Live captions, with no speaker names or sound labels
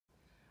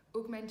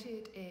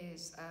Augmented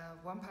is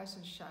a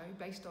one-person show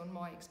based on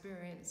my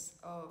experience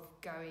of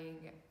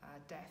going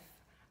deaf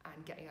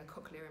and getting a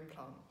cochlear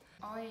implant.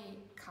 I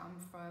come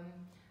from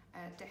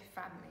a deaf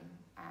family,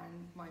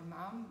 and my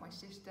mum, my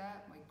sister,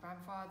 my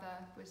grandfather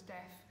was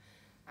deaf,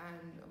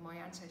 and my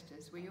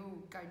ancestors, we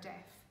all go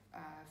deaf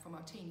from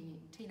our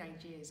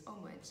teenage years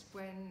onwards.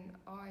 When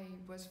I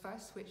was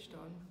first switched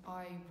on,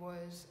 I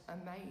was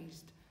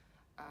amazed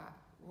at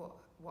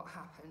what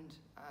happened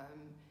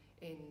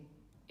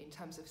in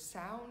terms of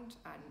sound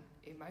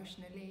and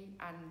emotionally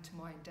and to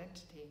my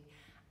identity,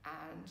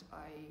 and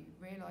I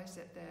realised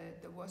that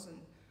there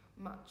wasn't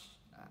much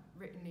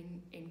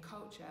written in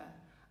culture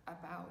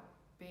about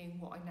being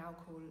what I now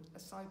call a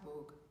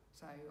cyborg.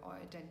 So I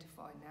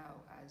identify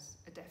now as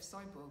a deaf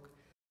cyborg.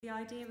 The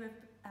idea of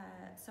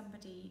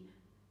somebody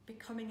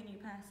becoming a new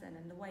person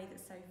and the way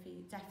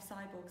that deaf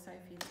cyborg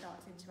Sophie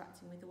starts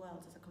interacting with the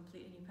world as a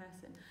completely new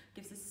person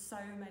gives us so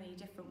many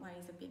different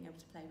ways of being able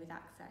to play with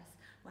access.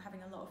 We're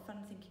having a lot of fun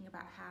thinking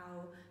about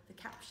how the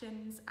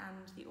captions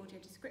and the audio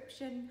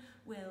description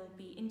will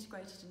be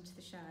integrated into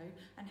the show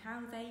and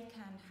how they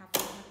can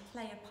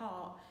play a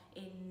part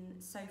in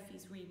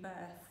Sophie's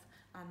rebirth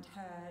and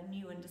her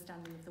new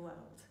understanding of the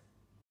world.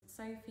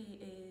 Sophie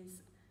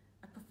is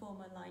a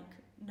performer like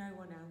no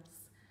one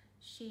else.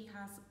 She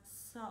has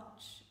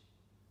such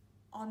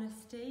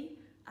honesty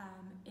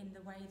in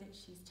the way that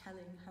she's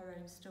telling her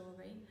own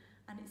story,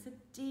 and it's a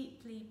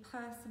deeply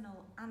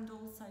personal and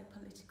also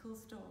political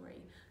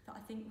story that I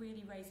think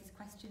really raises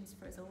questions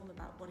for us all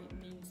about what it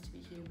means to be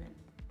human.